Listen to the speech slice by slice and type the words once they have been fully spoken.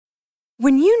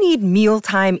When you need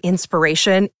mealtime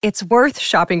inspiration, it's worth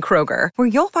shopping Kroger, where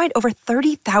you'll find over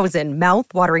 30,000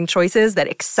 mouth-watering choices that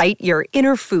excite your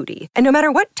inner foodie. And no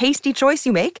matter what tasty choice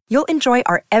you make, you'll enjoy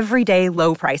our everyday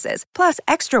low prices, plus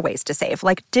extra ways to save,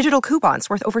 like digital coupons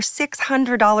worth over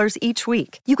 $600 each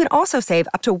week. You can also save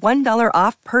up to $1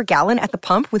 off per gallon at the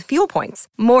pump with fuel points.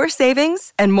 More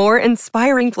savings and more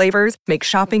inspiring flavors make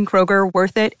shopping Kroger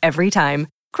worth it every time.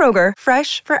 Kroger,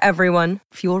 fresh for everyone.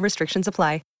 Fuel restrictions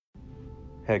apply.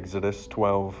 Exodus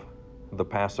 12, the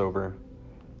Passover.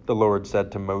 The Lord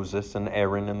said to Moses and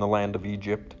Aaron in the land of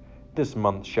Egypt, "This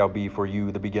month shall be for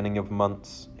you the beginning of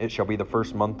months. It shall be the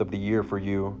first month of the year for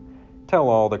you. Tell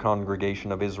all the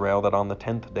congregation of Israel that on the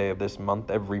 10th day of this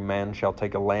month every man shall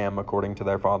take a lamb according to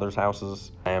their father's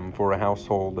houses, a lamb for a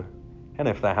household. And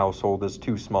if the household is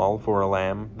too small for a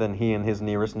lamb, then he and his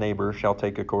nearest neighbor shall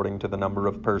take according to the number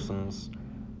of persons.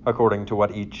 According to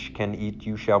what each can eat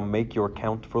you shall make your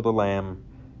count for the lamb.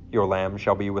 Your lamb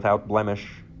shall be without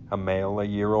blemish, a male a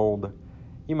year old.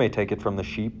 You may take it from the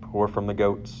sheep or from the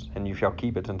goats, and you shall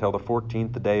keep it until the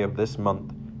 14th day of this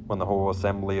month, when the whole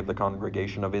assembly of the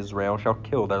congregation of Israel shall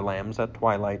kill their lambs at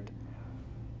twilight.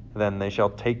 Then they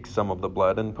shall take some of the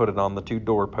blood and put it on the 2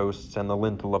 doorposts and the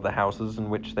lintel of the houses in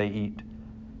which they eat.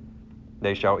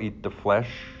 They shall eat the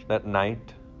flesh that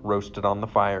night, roasted on the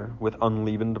fire, with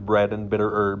unleavened bread and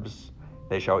bitter herbs.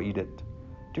 They shall eat it.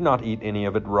 Do not eat any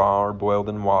of it raw or boiled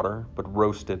in water, but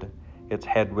roasted, its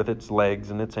head with its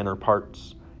legs and its inner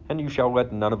parts, and you shall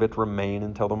let none of it remain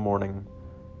until the morning.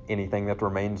 Anything that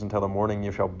remains until the morning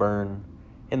you shall burn.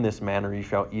 In this manner you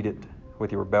shall eat it,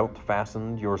 with your belt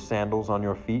fastened, your sandals on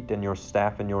your feet, and your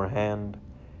staff in your hand.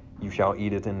 You shall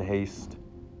eat it in haste.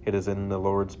 It is in the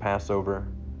Lord's Passover.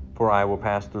 For I will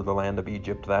pass through the land of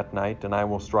Egypt that night, and I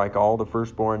will strike all the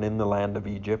firstborn in the land of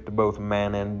Egypt, both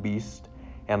man and beast,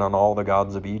 and on all the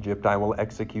gods of Egypt I will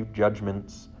execute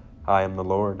judgments. I am the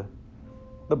Lord.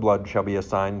 The blood shall be a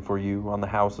sign for you on the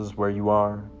houses where you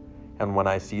are. And when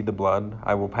I see the blood,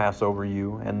 I will pass over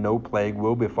you, and no plague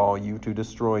will befall you to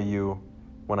destroy you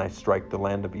when I strike the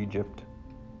land of Egypt.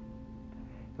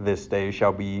 This day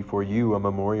shall be for you a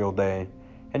memorial day,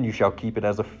 and you shall keep it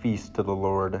as a feast to the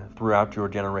Lord throughout your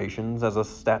generations, as a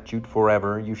statute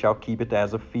forever. You shall keep it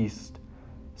as a feast.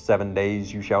 7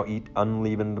 days you shall eat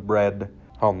unleavened bread.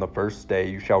 On the first day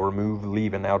you shall remove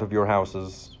leaven out of your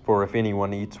houses. For if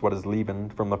anyone eats what is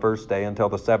leavened from the first day until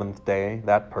the 7th day,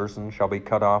 that person shall be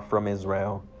cut off from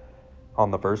Israel.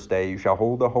 On the first day you shall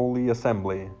hold a holy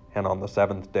assembly, and on the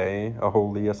 7th day a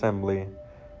holy assembly.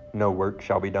 No work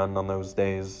shall be done on those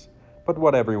days, but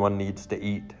what everyone needs to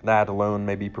eat, that alone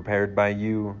may be prepared by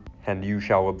you. And you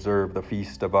shall observe the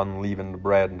feast of unleavened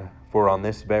bread, for on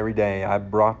this very day I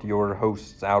brought your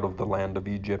hosts out of the land of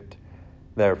Egypt.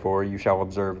 Therefore you shall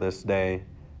observe this day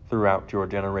throughout your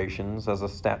generations as a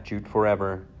statute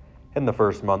forever. In the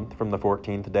 1st month, from the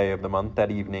 14th day of the month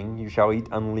at evening, you shall eat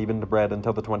unleavened bread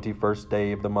until the 21st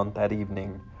day of the month at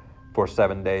evening. For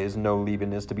 7 days no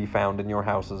leaven is to be found in your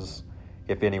houses.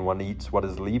 If anyone eats what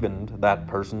is leavened, that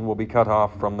person will be cut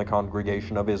off from the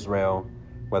congregation of Israel,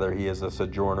 whether he is a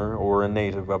sojourner or a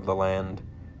native of the land.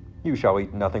 You shall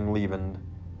eat nothing leavened.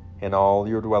 In all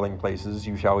your dwelling places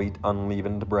you shall eat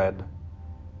unleavened bread.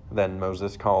 Then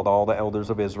Moses called all the elders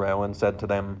of Israel and said to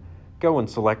them, Go and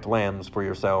select lambs for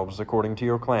yourselves according to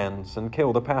your clans, and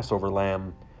kill the Passover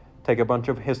lamb. Take a bunch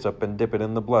of hyssop and dip it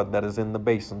in the blood that is in the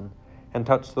basin, and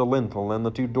touch the lintel and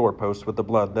the 2 doorposts with the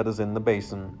blood that is in the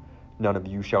basin. None of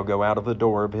you shall go out of the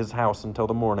door of his house until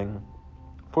the morning,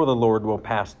 for the Lord will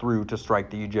pass through to strike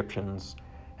the Egyptians.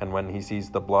 And when he sees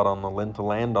the blood on the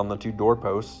lintel and on the 2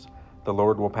 doorposts, the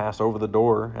Lord will pass over the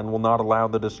door, and will not allow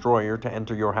the destroyer to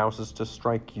enter your houses to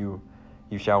strike you.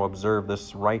 You shall observe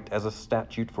this rite as a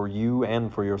statute for you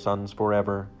and for your sons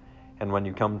forever. And when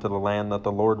you come to the land that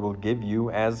the Lord will give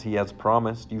you, as he has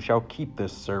promised, you shall keep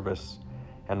this service.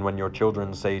 And when your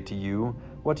children say to you,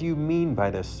 What do you mean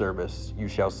by this service? You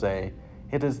shall say,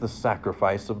 It is the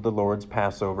sacrifice of the Lord's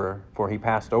Passover, for he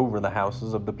passed over the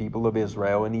houses of the people of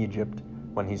Israel in Egypt,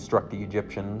 when he struck the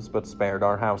Egyptians, but spared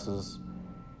our houses.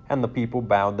 And the people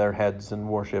bowed their heads and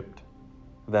worshipped.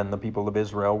 Then the people of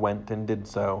Israel went and did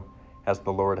so, as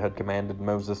the Lord had commanded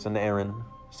Moses and Aaron,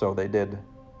 so they did.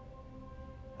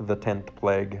 The 10th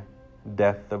plague,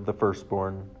 death of the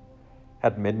firstborn.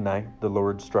 At midnight the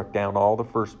Lord struck down all the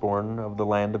firstborn of the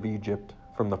land of Egypt,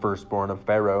 from the firstborn of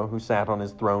Pharaoh who sat on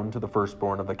his throne to the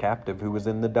firstborn of the captive who was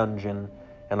in the dungeon,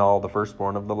 and all the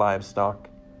firstborn of the livestock.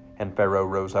 And Pharaoh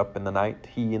rose up in the night,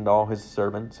 he and all his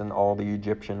servants and all the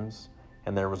Egyptians.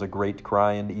 And there was a great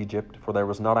cry in Egypt, for there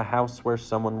was not a house where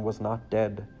someone was not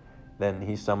dead. Then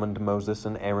he summoned Moses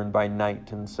and Aaron by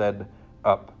night and said,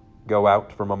 Up, Go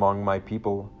out from among my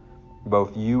people,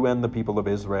 both you and the people of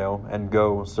Israel, and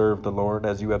go serve the Lord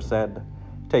as you have said.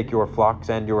 Take your flocks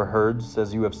and your herds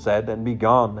as you have said, and be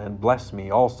gone, and bless me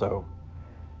also."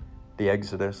 The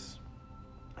Exodus.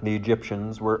 The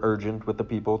Egyptians were urgent with the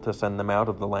people to send them out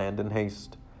of the land in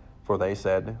haste, for they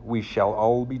said, "We shall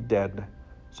all be dead."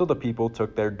 So the people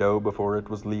took their dough before it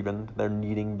was leavened, their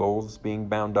kneading bowls being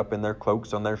bound up in their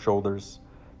cloaks on their shoulders.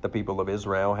 The people of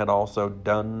Israel had also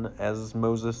done as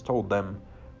Moses told them,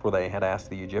 for they had asked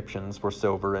the Egyptians for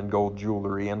silver and gold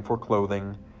jewelry and for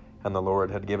clothing. And the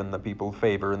Lord had given the people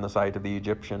favor in the sight of the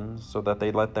Egyptians, so that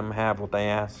they let them have what they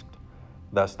asked.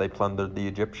 Thus they plundered the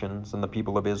Egyptians, and the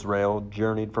people of Israel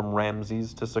journeyed from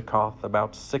Ramses to Succoth,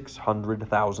 about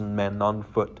 600,000 men on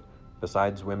foot,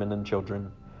 besides women and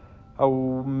children. A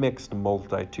mixed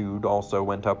multitude also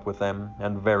went up with them,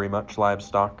 and very much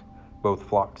livestock, both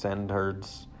flocks and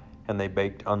herds. And they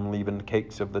baked unleavened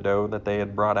cakes of the dough that they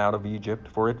had brought out of Egypt,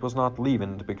 for it was not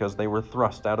leavened, because they were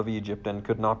thrust out of Egypt and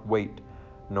could not wait,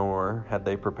 nor had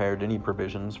they prepared any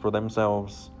provisions for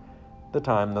themselves. The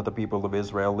time that the people of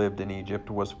Israel lived in Egypt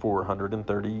was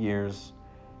 430 years.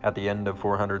 At the end of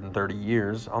 430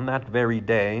 years, on that very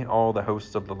day, all the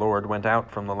hosts of the Lord went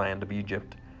out from the land of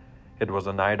Egypt. It was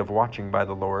a night of watching by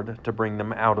the Lord to bring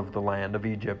them out of the land of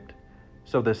Egypt.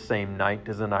 So this same night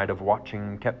is a night of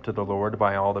watching kept to the Lord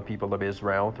by all the people of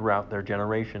Israel throughout their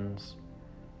generations.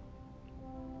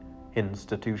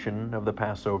 Institution of the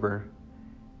Passover.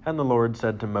 And the Lord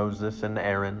said to Moses and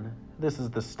Aaron, "This is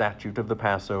the statute of the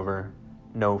Passover.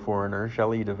 No foreigner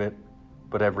shall eat of it,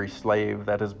 but every slave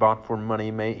that is bought for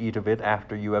money may eat of it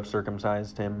after you have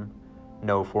circumcised him.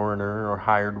 No foreigner or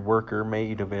hired worker may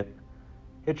eat of it.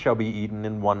 It shall be eaten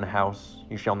in one house.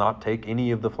 You shall not take any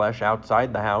of the flesh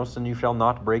outside the house, and you shall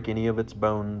not break any of its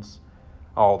bones.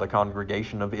 All the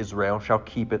congregation of Israel shall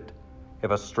keep it.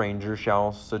 If a stranger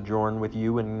shall sojourn with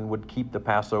you and would keep the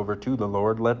Passover to the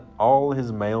Lord, let all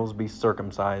his males be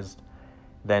circumcised.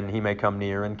 Then he may come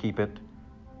near and keep it.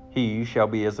 He shall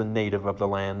be as a native of the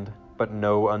land, but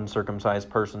no uncircumcised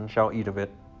person shall eat of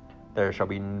it. There shall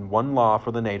be one law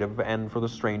for the native and for the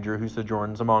stranger who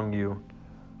sojourns among you."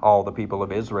 All the people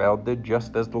of Israel did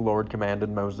just as the Lord commanded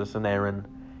Moses and Aaron.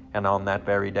 And on that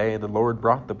very day the Lord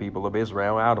brought the people of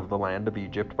Israel out of the land of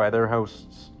Egypt by their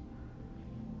hosts.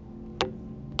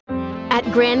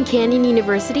 At Grand Canyon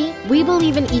University, we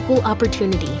believe in equal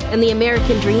opportunity, and the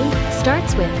American dream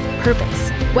starts with purpose.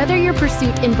 Whether your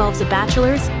pursuit involves a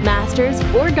bachelor's, master's,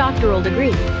 or doctoral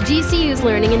degree, GCU's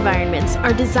learning environments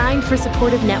are designed for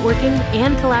supportive networking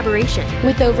and collaboration.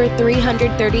 With over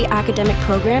 330 academic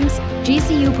programs,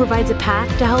 GCU provides a path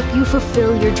to help you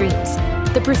fulfill your dreams.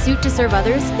 The pursuit to serve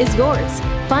others is yours.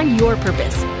 Find your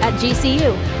purpose at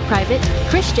GCU. Private,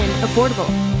 Christian, affordable.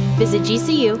 Visit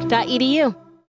gcu.edu.